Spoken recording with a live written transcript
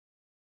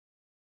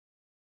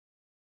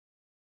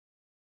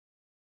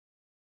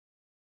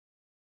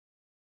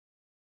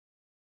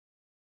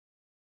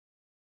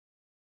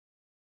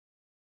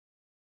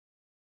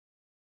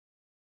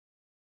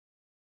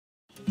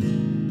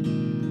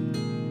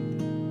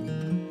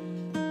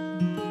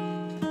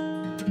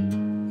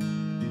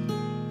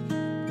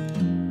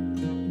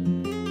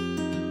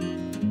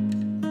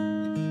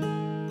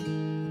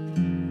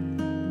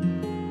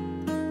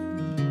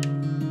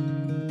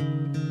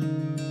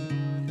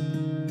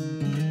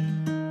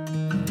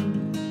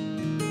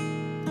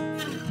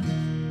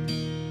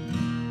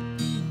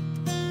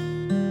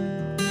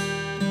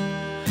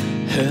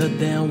Heard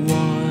there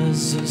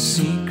was a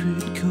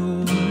secret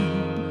chord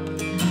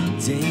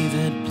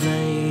David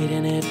played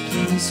and it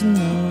pleased the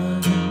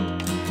Lord.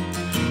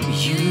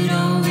 You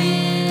don't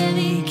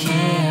really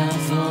care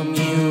for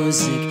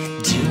music,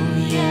 do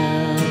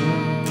ya?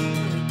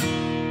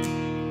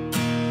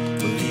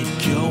 Well, it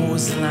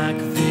goes like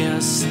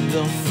this: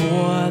 the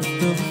fourth,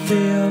 the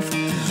fifth,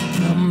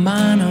 the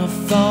minor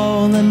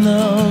fall and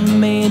the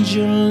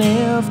major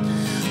lift.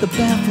 The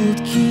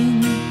baffled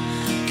king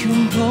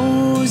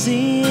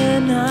composing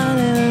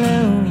hallelujah.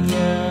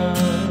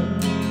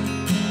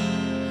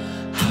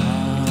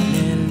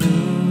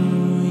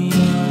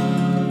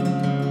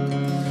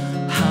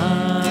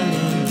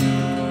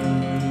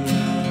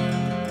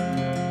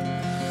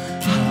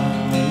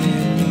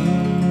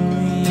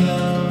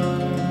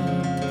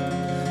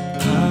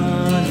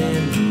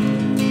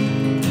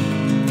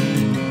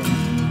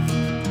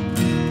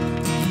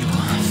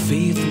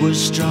 Was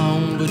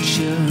strong, but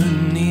you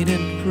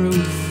needed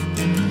proof.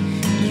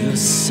 You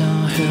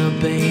saw her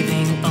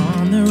bathing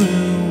on the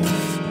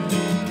roof,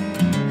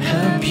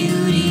 her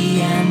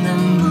beauty and the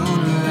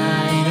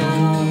moonlight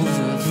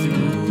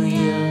overthrew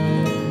you.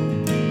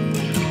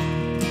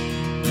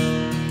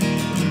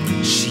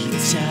 She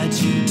tied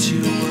you to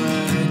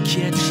her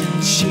kitchen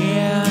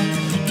chair,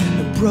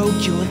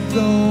 broke your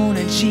throne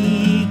and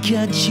she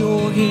cut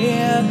your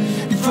hair.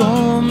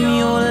 From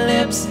your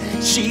lips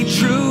she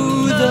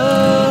drew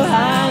the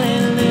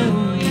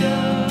hallelujah.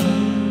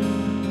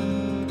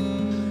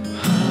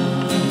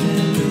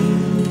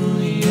 Hallelujah.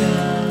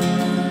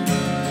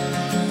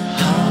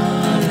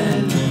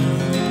 Hallelujah.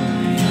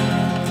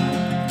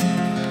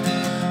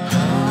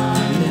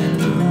 Hallelujah.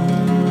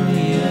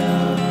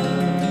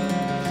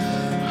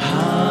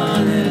 Hallelujah.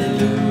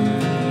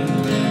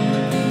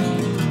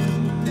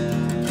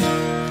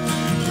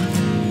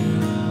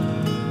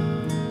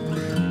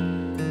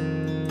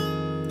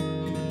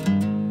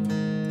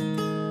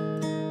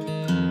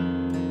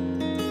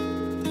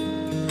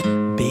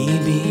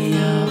 Baby,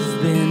 I've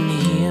been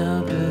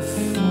here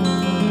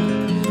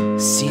before,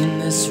 seen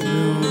this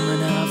room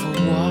and I've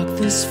walked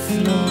this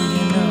floor.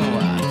 You know,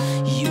 I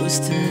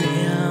used to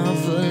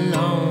live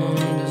alone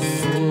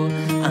before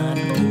I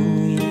knew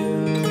you.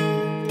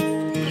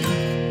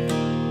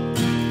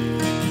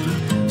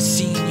 I've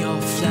seen your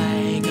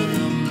flag on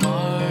the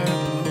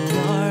marble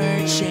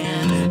arch,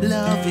 and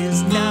love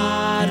is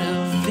not a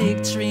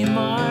victory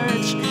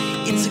march.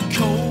 It's a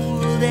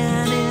cold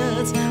and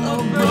it's a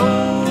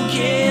broken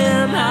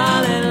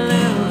hallelujah.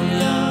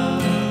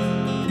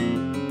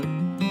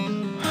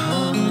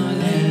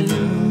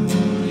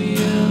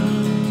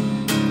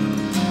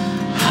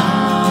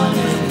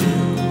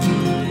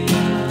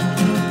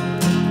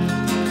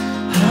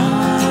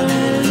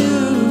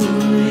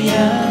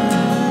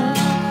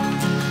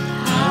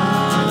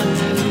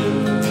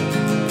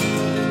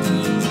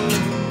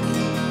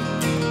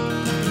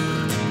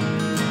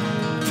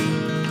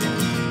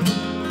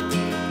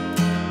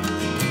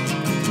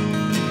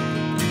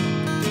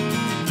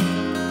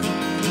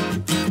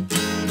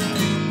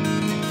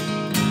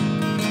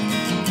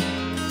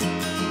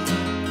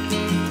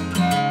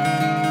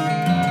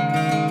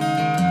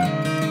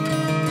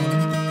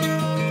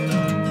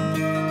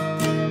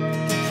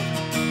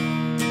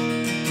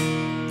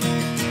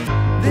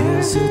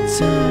 There's a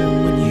time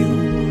when you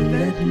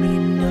let me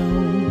know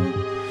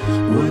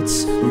what's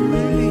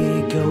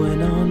really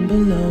going on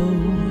below.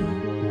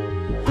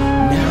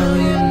 Now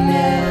you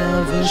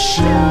never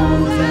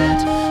show that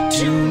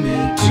to me,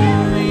 do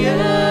ya?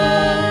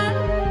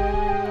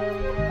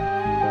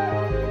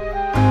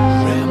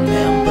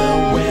 Remember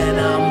when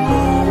I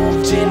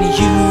moved in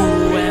you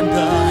and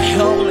the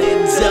holy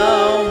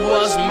dove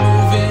was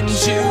moving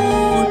too,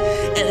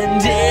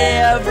 and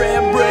every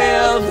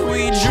breath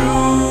we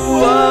drew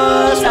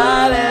was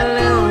hallelujah.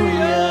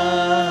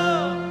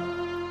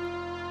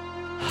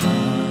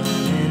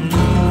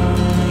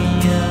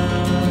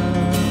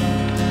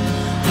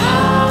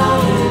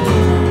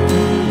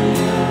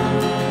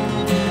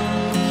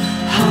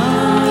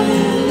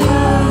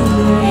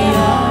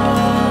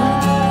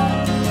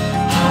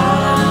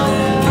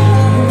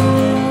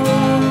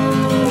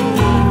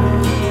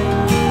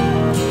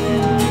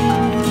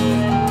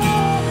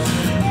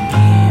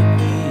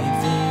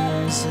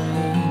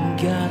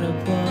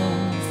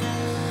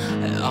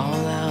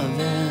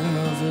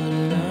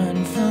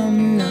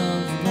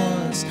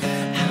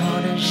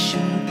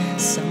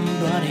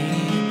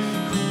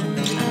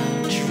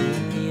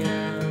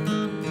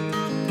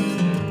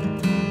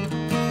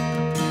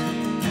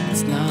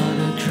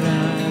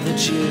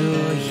 You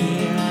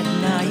here at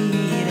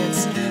night,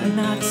 it's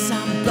not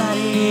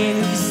somebody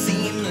who's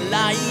seen the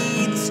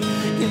lights.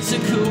 It's a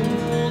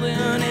cold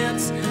and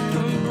it's